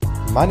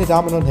Meine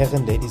Damen und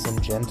Herren, Ladies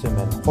and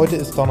Gentlemen, heute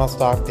ist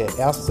Donnerstag, der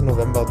 1.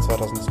 November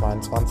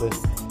 2022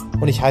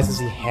 und ich heiße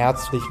Sie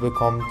herzlich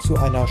willkommen zu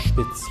einer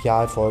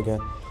Spezialfolge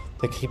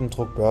der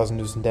Griepentrog Börsen,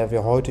 in der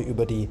wir heute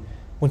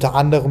unter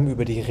anderem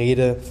über die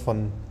Rede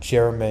von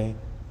Jerome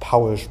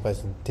Powell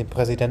sprechen, dem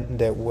Präsidenten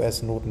der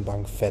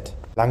US-Notenbank Fed.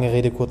 Lange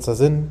Rede, kurzer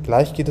Sinn,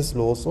 gleich geht es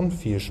los und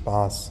viel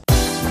Spaß.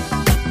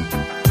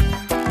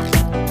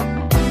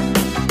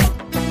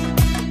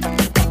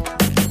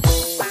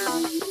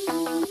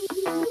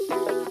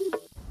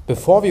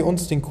 Bevor wir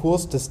uns den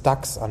Kurs des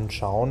DAX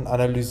anschauen,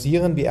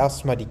 analysieren wir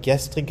erstmal die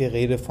gestrige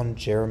Rede von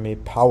Jerome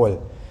Powell.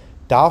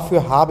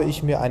 Dafür habe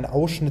ich mir einen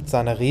Ausschnitt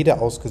seiner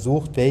Rede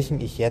ausgesucht, welchen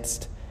ich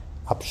jetzt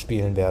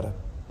abspielen werde.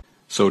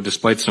 So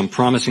despite some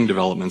promising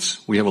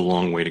developments, we have a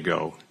long way to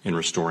go in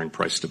restoring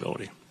price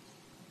stability.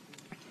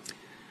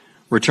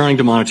 Returning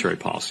to monetary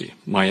policy,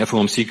 my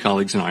FOMC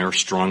colleagues and I are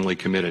strongly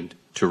committed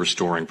to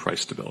restoring price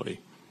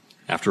stability.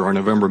 After our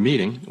November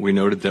meeting, we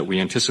noted that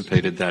we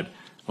anticipated that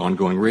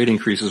ongoing rate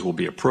increases will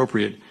be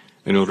appropriate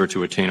in order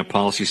to attain a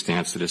policy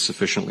stance that is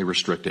sufficiently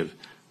restrictive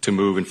to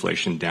move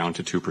inflation down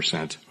to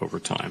 2% over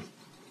time.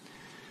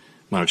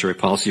 Monetary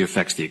policy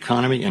affects the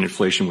economy and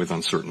inflation with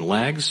uncertain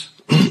lags,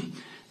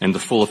 and the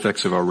full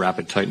effects of our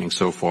rapid tightening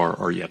so far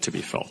are yet to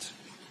be felt.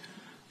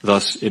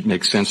 Thus, it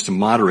makes sense to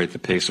moderate the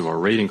pace of our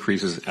rate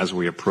increases as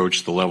we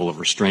approach the level of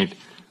restraint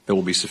that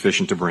will be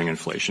sufficient to bring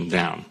inflation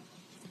down.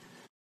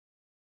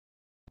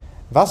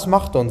 Was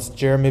macht uns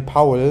Jerome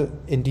Powell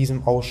in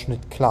diesem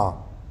Ausschnitt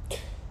klar?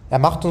 Er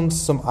macht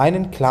uns zum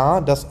einen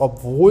klar, dass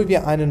obwohl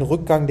wir einen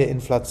Rückgang der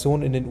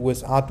Inflation in den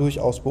USA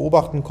durchaus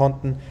beobachten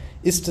konnten,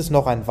 ist es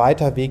noch ein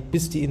weiter Weg,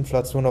 bis die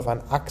Inflation auf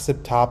ein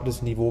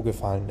akzeptables Niveau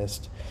gefallen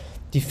ist.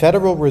 Die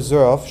Federal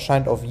Reserve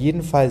scheint auf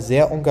jeden Fall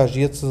sehr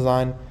engagiert zu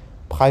sein,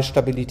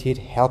 Preisstabilität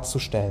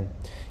herzustellen.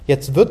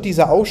 Jetzt wird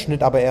dieser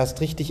Ausschnitt aber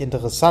erst richtig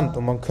interessant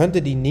und man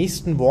könnte die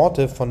nächsten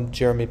Worte von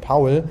Jerome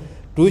Powell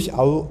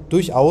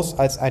durchaus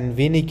als ein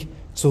wenig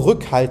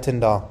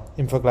zurückhaltender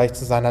im Vergleich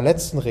zu seiner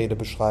letzten Rede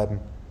beschreiben.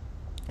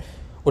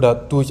 Oder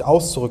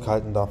durchaus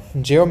zurückhaltender.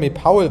 Jerome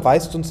Powell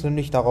weist uns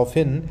nämlich darauf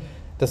hin,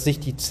 dass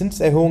sich die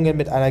Zinserhöhungen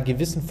mit einer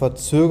gewissen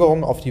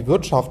Verzögerung auf die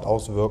Wirtschaft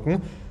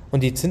auswirken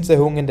und die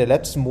Zinserhöhungen der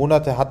letzten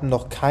Monate hatten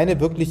noch keine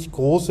wirklich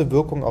große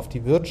Wirkung auf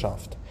die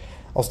Wirtschaft.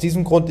 Aus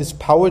diesem Grund ist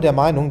Powell der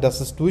Meinung,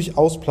 dass es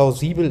durchaus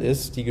plausibel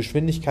ist, die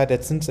Geschwindigkeit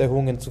der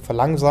Zinserhöhungen zu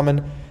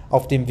verlangsamen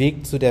auf dem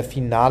Weg zu der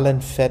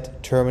finalen Fed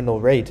Terminal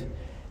Rate.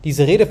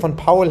 Diese Rede von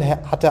Powell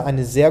hatte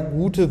eine sehr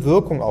gute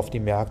Wirkung auf die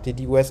Märkte.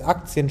 Die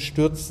US-Aktien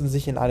stürzten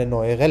sich in eine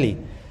neue Rallye.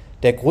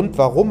 Der Grund,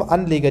 warum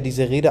Anleger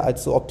diese Rede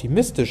als so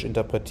optimistisch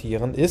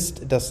interpretieren,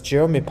 ist, dass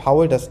Jerome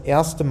Powell das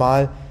erste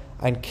Mal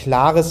ein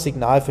klares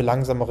Signal für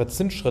langsamere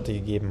Zinsschritte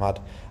gegeben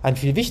hat. Ein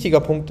viel wichtiger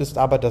Punkt ist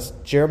aber, dass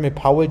Jerome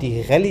Powell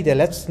die Rallye der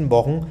letzten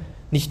Wochen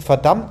nicht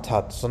verdammt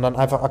hat, sondern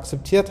einfach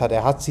akzeptiert hat.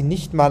 Er hat sie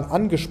nicht mal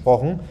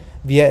angesprochen,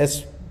 wie er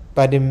es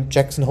bei dem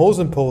Jackson Hole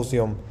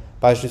Symposium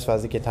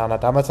beispielsweise getan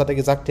hat. Damals hat er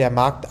gesagt, der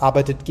Markt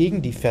arbeitet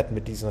gegen die Fed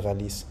mit diesen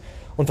Rallyes.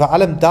 Und vor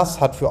allem das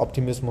hat für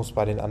Optimismus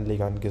bei den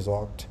Anlegern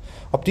gesorgt.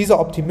 Ob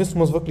dieser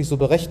Optimismus wirklich so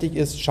berechtigt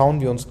ist,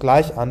 schauen wir uns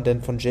gleich an,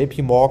 denn von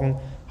JP Morgan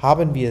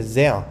haben wir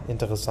sehr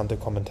interessante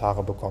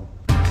Kommentare bekommen.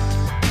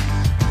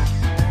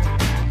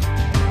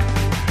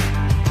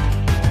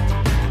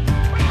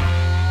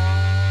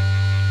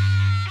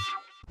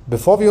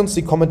 Bevor wir uns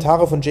die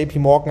Kommentare von JP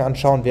Morgan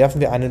anschauen,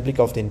 werfen wir einen Blick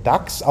auf den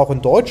DAX. Auch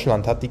in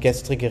Deutschland hat die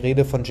gestrige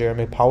Rede von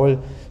Jerome Powell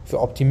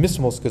für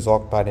Optimismus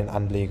gesorgt bei den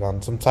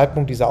Anlegern. Zum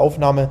Zeitpunkt dieser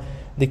Aufnahme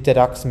liegt der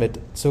DAX mit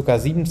ca.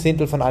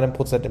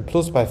 0,7% im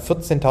Plus bei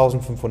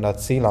 14.500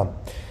 Zählern.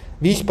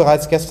 Wie ich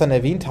bereits gestern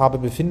erwähnt habe,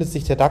 befindet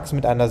sich der DAX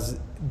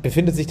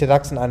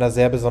in einer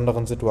sehr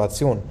besonderen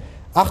Situation.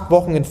 8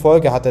 Wochen in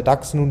Folge hat der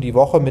DAX nun die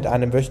Woche mit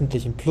einem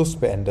wöchentlichen Plus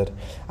beendet.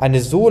 Eine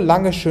so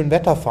lange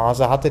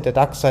Schönwetterphase hatte der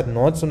DAX seit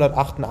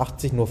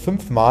 1988 nur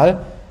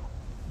 5-mal,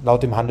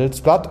 laut dem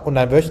Handelsblatt, und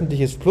ein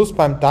wöchentliches Plus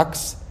beim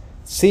DAX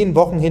 10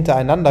 Wochen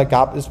hintereinander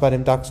gab es bei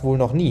dem DAX wohl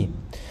noch nie.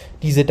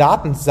 Diese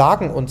Daten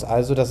sagen uns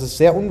also, dass es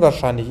sehr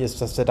unwahrscheinlich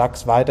ist, dass der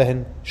DAX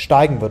weiterhin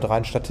steigen wird,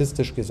 rein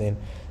statistisch gesehen.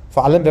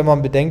 Vor allem, wenn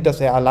man bedenkt,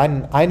 dass er allein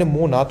in einem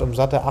Monat um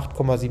satte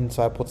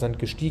 8,72%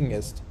 gestiegen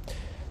ist.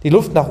 Die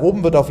Luft nach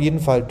oben wird auf jeden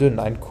Fall dünn.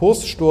 Ein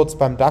Kurssturz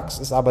beim DAX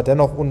ist aber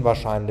dennoch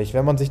unwahrscheinlich.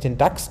 Wenn man sich den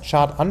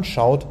DAX-Chart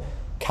anschaut,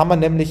 kann man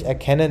nämlich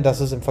erkennen, dass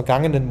es im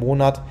vergangenen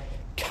Monat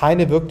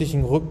keine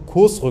wirklichen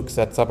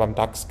Kursrücksetzer beim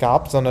DAX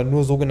gab, sondern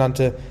nur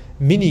sogenannte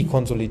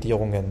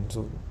Mini-Konsolidierungen.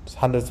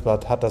 Das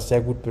Handelsblatt hat das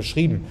sehr gut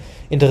beschrieben.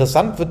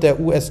 Interessant wird der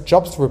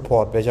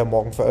US-Jobs-Report, welcher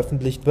morgen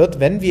veröffentlicht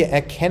wird. Wenn wir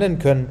erkennen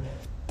können,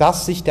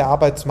 dass sich der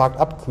Arbeitsmarkt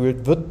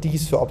abkühlt, wird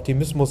dies für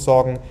Optimismus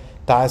sorgen,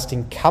 da es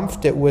den Kampf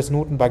der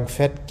US-Notenbank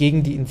Fed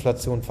gegen die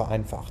Inflation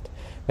vereinfacht.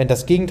 Wenn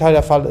das Gegenteil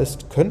der Fall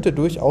ist, könnte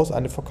durchaus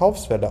eine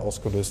Verkaufswelle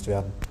ausgelöst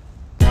werden.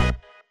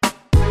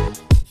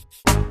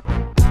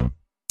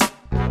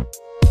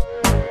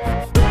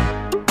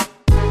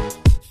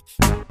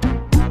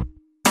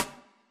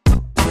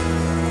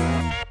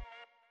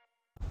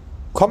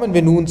 Kommen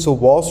wir nun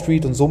zur Wall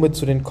Street und somit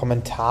zu den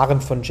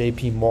Kommentaren von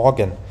JP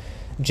Morgan.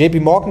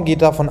 JP Morgan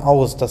geht davon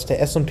aus, dass der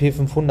S&P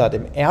 500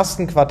 im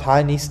ersten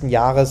Quartal nächsten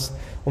Jahres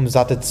um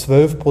satte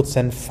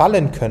 12%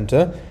 fallen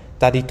könnte,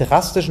 da die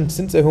drastischen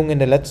Zinserhöhungen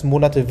der letzten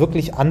Monate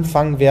wirklich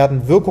anfangen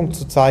werden, Wirkung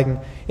zu zeigen,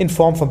 in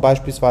Form von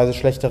beispielsweise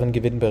schlechteren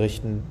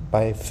Gewinnberichten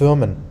bei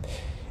Firmen.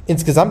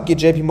 Insgesamt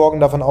geht JP Morgan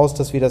davon aus,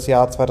 dass wir das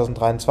Jahr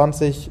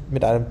 2023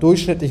 mit einem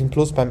durchschnittlichen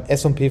Plus beim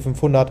S&P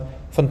 500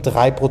 von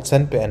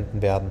 3%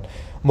 beenden werden.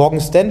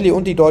 Morgan Stanley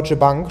und die Deutsche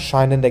Bank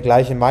scheinen der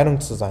gleichen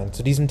Meinung zu sein.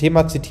 Zu diesem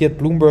Thema zitiert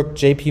Bloomberg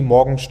JP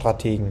Morgan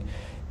Strategen.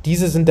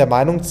 Diese sind der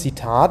Meinung,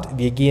 Zitat,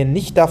 wir gehen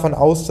nicht davon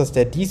aus, dass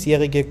der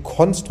diesjährige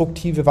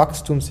konstruktive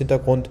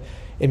Wachstumshintergrund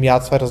im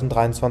Jahr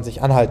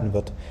 2023 anhalten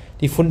wird.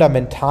 Die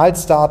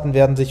Fundamentaldaten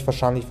werden sich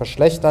wahrscheinlich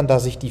verschlechtern, da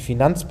sich die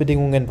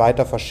Finanzbedingungen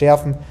weiter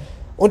verschärfen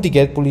und die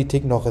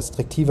Geldpolitik noch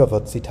restriktiver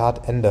wird.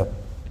 Zitat Ende.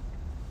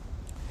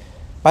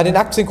 Bei den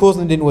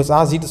Aktienkursen in den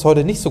USA sieht es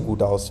heute nicht so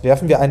gut aus.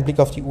 Werfen wir einen Blick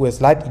auf die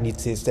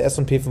US-Leitindizes. Der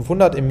S&P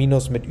 500 im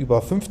Minus mit über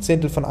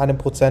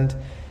 0,05%,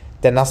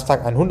 der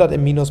Nasdaq 100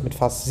 im Minus mit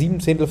fast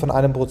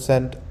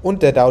 0,07%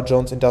 und der Dow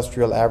Jones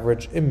Industrial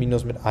Average im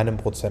Minus mit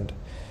 1%.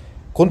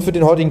 Grund für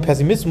den heutigen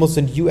Pessimismus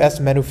sind US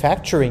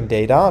Manufacturing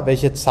Data,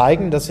 welche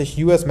zeigen, dass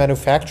sich US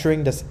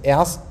Manufacturing das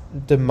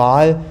erste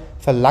Mal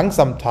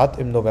verlangsamt hat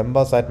im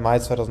November seit Mai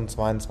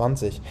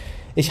 2022.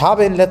 Ich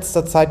habe in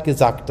letzter Zeit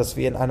gesagt, dass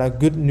wir in einer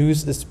Good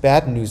News is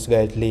Bad News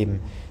Welt leben.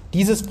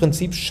 Dieses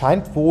Prinzip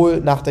scheint wohl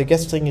nach der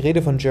gestrigen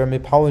Rede von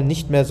Jerome Powell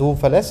nicht mehr so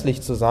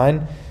verlässlich zu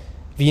sein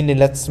wie in den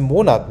letzten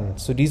Monaten.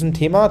 Zu diesem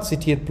Thema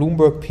zitiert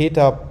Bloomberg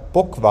Peter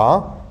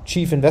Bukwa,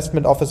 Chief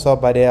Investment Officer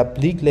bei der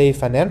Bleakley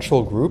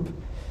Financial Group.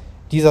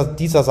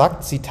 Dieser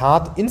sagt,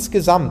 Zitat,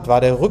 insgesamt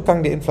war der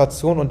Rückgang der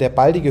Inflation und der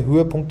baldige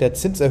Höhepunkt der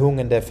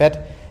Zinserhöhungen der Fed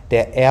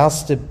der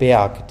erste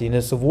Berg, den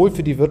es sowohl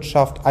für die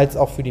Wirtschaft als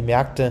auch für die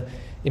Märkte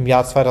im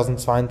Jahr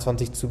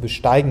 2022 zu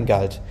besteigen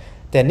galt.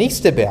 Der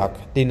nächste Berg,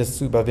 den es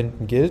zu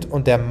überwinden gilt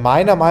und der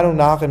meiner Meinung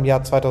nach im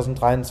Jahr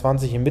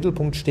 2023 im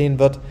Mittelpunkt stehen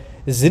wird,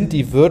 sind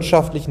die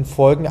wirtschaftlichen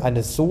Folgen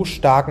eines so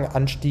starken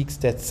Anstiegs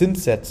der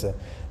Zinssätze,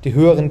 die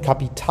höheren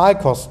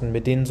Kapitalkosten,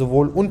 mit denen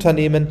sowohl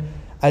Unternehmen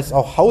als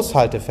auch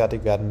Haushalte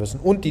fertig werden müssen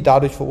und die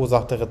dadurch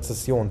verursachte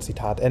Rezession.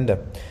 Zitat Ende.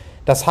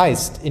 Das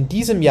heißt, in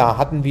diesem Jahr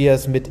hatten wir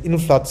es mit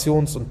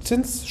Inflations- und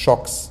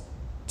Zinsschocks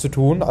zu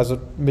tun, also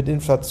mit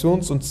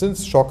Inflations- und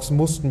Zinsschocks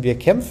mussten wir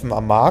kämpfen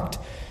am Markt,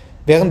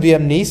 während wir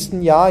im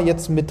nächsten Jahr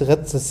jetzt mit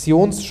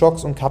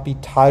Rezessionsschocks und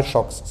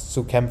Kapitalschocks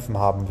zu kämpfen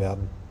haben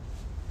werden.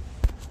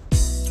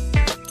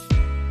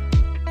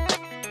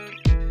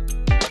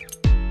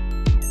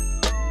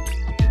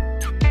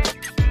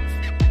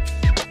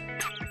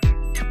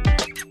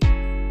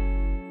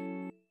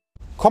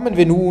 Kommen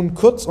wir nun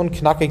kurz und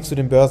knackig zu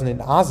den Börsen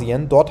in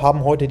Asien. Dort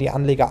haben heute die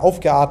Anleger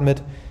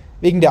aufgeatmet,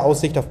 wegen der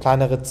Aussicht auf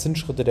kleinere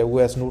Zinsschritte der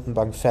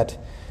US-Notenbank Fed.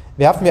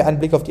 Werfen wir einen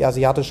Blick auf die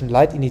asiatischen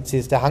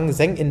Leitindizes. Der Hang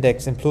Seng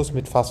Index im Plus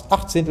mit fast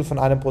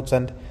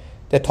 0,8%,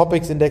 der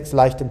Topix-Index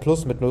leicht im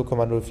Plus mit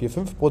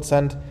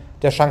 0,045%,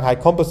 der Shanghai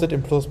Composite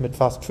im Plus mit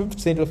fast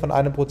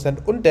 0,5%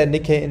 und der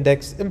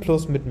Nikkei-Index im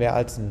Plus mit mehr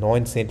als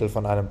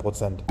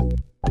 0,9%.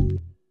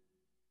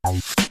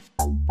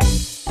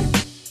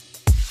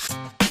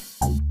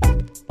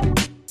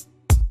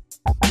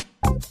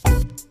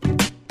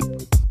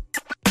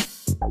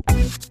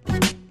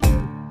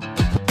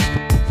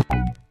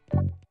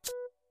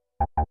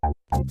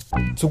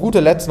 Zu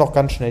guter Letzt noch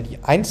ganz schnell die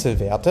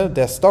Einzelwerte.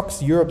 Der Stocks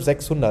Europe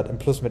 600 im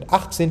Plus mit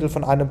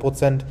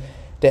 0,8%,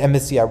 der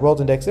MSCI World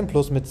Index im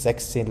Plus mit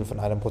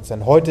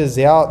 0,6%. Heute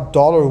sehr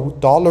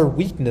Dollar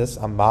Weakness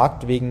am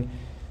Markt wegen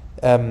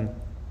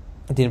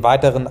den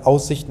weiteren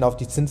Aussichten auf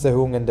die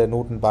Zinserhöhungen der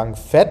Notenbank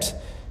Fed.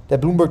 Der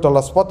Bloomberg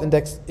Dollar Spot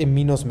Index im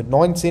Minus mit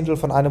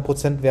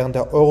 0,9%, während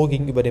der Euro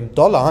gegenüber dem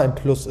Dollar im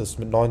Plus ist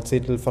mit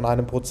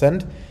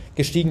 0,9%,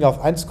 gestiegen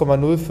auf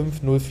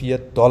 1,0504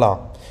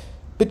 Dollar.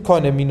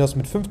 Bitcoin im Minus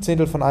mit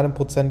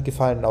 0,15%,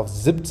 gefallen auf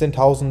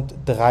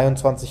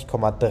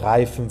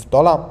 17.023,35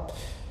 Dollar.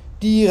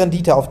 Die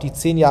Rendite auf die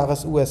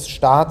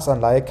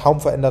 10-Jahres-US-Staatsanleihe kaum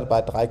verändert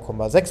bei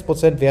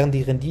 3,6%, während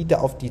die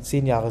Rendite auf die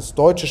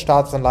 10-Jahres-deutsche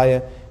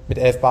Staatsanleihe mit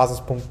 11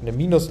 Basispunkten im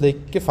Minus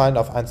liegt, gefallen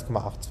auf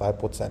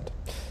 1,82%.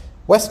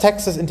 West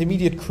Texas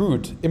Intermediate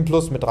Crude im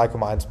Plus mit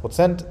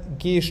 3,1%,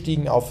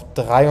 gestiegen auf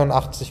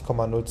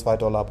 83,02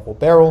 Dollar pro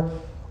Barrel.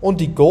 Und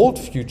die Gold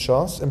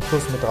Futures im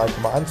Plus mit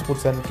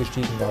 3,1%,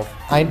 gestiegen auf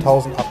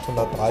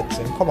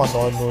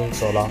 1.813,90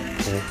 Dollar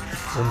pro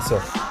Unze.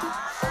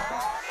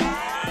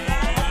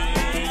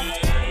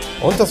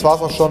 Und das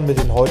war's auch schon mit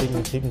den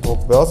heutigen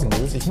Griepentrog Börsen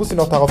News. Ich muss Sie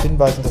noch darauf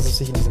hinweisen, dass es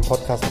sich in diesem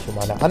Podcast nicht um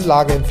eine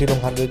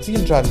Anlageempfehlung handelt. Sie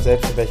entscheiden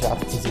selbst, in welche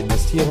Aktien Sie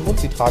investieren und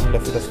Sie tragen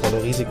dafür das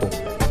volle Risiko.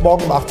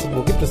 Morgen um 18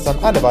 Uhr gibt es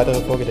dann eine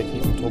weitere Folge der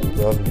Griepentrog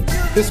Börsen News.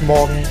 Bis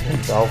morgen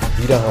und auf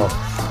Wiederhören.